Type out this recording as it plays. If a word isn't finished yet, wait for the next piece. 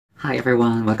Hi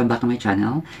everyone, welcome back to my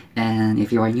channel. And if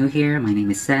you are new here, my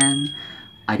name is Sen.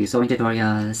 I do sewing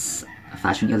tutorials,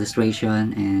 fashion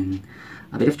illustration, and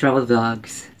a bit of travel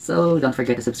vlogs. So don't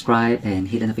forget to subscribe and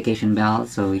hit the notification bell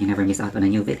so you never miss out on a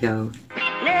new video.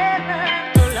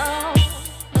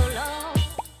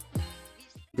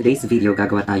 Today's video,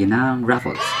 gagawa tayo ng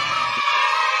ruffles.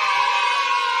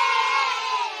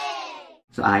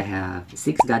 So I have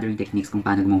 6 gathering techniques kung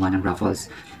paano gumawa ng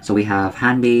ruffles. So we have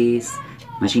hand base,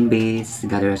 machine base,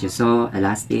 gather as you saw,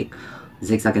 elastic,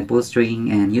 zigzag and pullstring,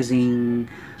 and using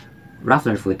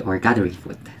ruffler foot or gathering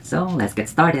foot. So let's get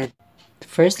started. The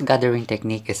first gathering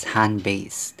technique is hand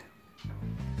based.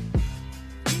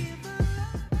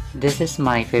 This is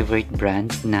my favorite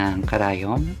brand ng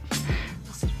karayom.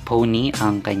 Pony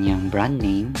ang kanyang brand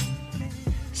name.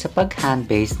 Sa pag hand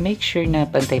based, make sure na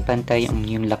pantay-pantay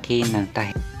yung laki ng tahi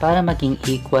para maging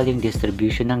equal yung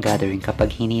distribution ng gathering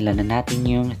kapag hinila na natin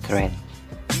yung thread.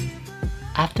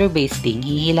 After basting,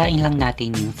 hihilain lang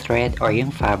natin yung thread or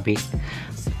yung fabric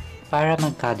para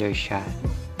mag-gather siya.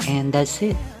 And that's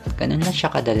it. Ganun lang siya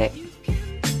kadali.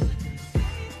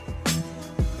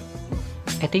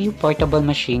 Ito yung portable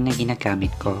machine na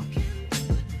ginagamit ko.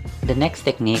 The next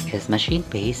technique is machine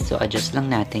paste. So adjust lang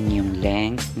natin yung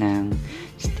length ng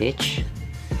stitch.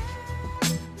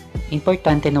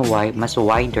 Importante na mas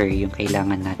wider yung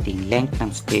kailangan nating length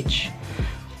ng stitch.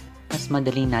 Mas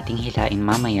madali nating hilain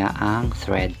mamaya ang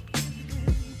thread.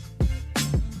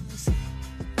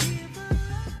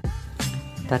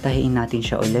 Tatahiin natin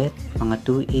siya ulit, mga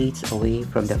 2/8 away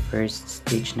from the first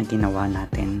stitch na ginawa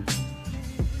natin.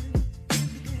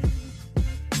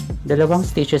 Dalawang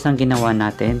stitches ang ginawa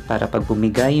natin para pag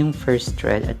bumigay yung first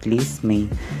thread, at least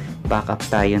may backup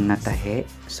tayong natahi.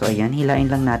 So ayan, hilain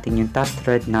lang natin yung top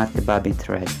thread, not the bobbin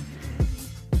thread.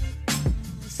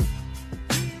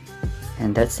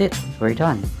 And that's it, we're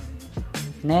done.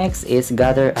 Next is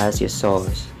gather as you sew.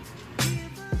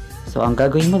 So ang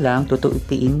gagawin mo lang,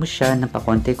 tutupiin mo siya ng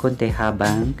pakonti-konti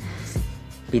habang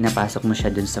pinapasok mo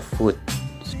siya dun sa foot.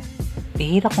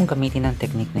 Bihira kong gamitin ang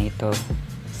technique na ito.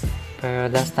 Pero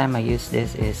last time I used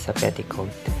this is sa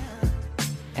petticoat.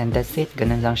 And that's it,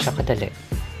 ganun lang siya kadali.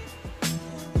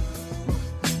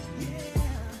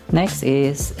 Next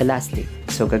is elastic.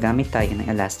 So gagamit tayo ng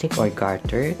elastic or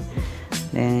garter.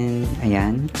 Then,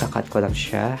 ayan, kakat ko lang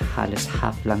siya. Halos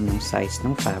half lang yung size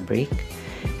ng fabric.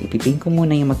 Ipipin ko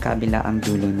muna yung magkabila ang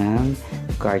dulo ng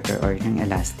garter or ng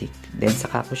elastic. Then,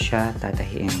 saka ko siya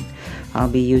tatahiin.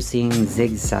 I'll be using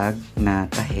zigzag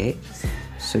na tahi.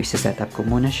 So, isa-set up ko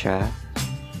muna siya.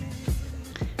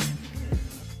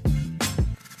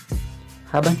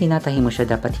 Habang tinatahi mo siya,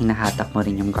 dapat hinahatak mo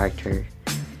rin yung garter.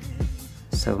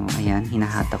 So, ayan,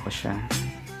 hinahatak ko siya.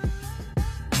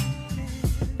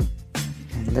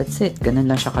 That's it.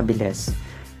 Ganun lang siya kabilis.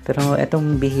 Pero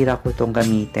itong bihira ko itong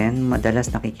gamitin.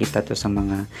 Madalas nakikita to sa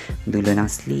mga dulo ng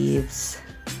sleeves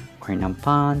or ng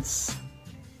pants.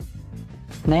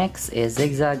 Next is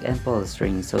zigzag and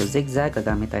pullstring. So zigzag,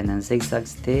 gagamit tayo ng zigzag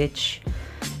stitch.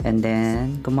 And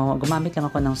then, gumamit lang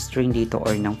ako ng string dito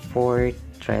or ng 4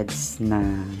 threads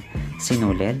na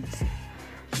sinulid.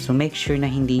 So make sure na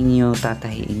hindi niyo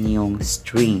tatahiin yung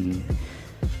string.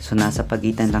 So, nasa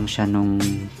pagitan lang siya nung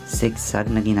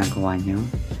zigzag na ginagawa nyo.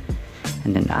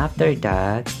 And then, after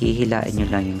that, hihilain nyo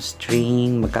lang yung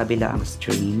string, magkabila ang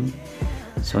string.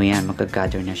 So, yan,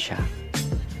 magkagather na siya.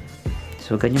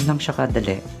 So, ganyan lang siya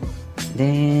kadali.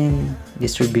 Then,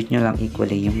 distribute nyo lang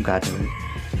equally yung gather.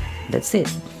 That's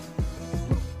it.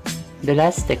 The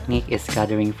last technique is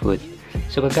gathering foot.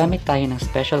 So, gagamit tayo ng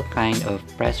special kind of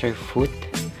presser foot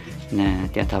na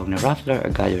tinatawag na ruffler or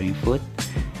gathering foot.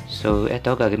 So,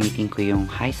 ito, gagamitin ko yung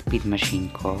high-speed machine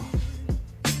ko.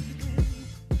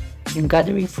 Yung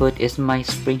gathering foot is may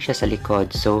spring siya sa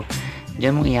likod. So,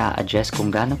 dyan mong i-adjust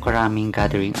kung gaano karaming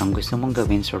gathering ang gusto mong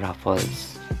gawin sa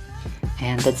ruffles.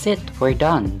 And that's it. We're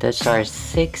done. That's our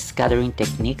 6 gathering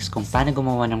techniques kung paano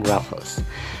gumawa ng ruffles.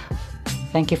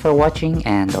 Thank you for watching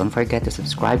and don't forget to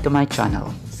subscribe to my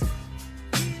channel.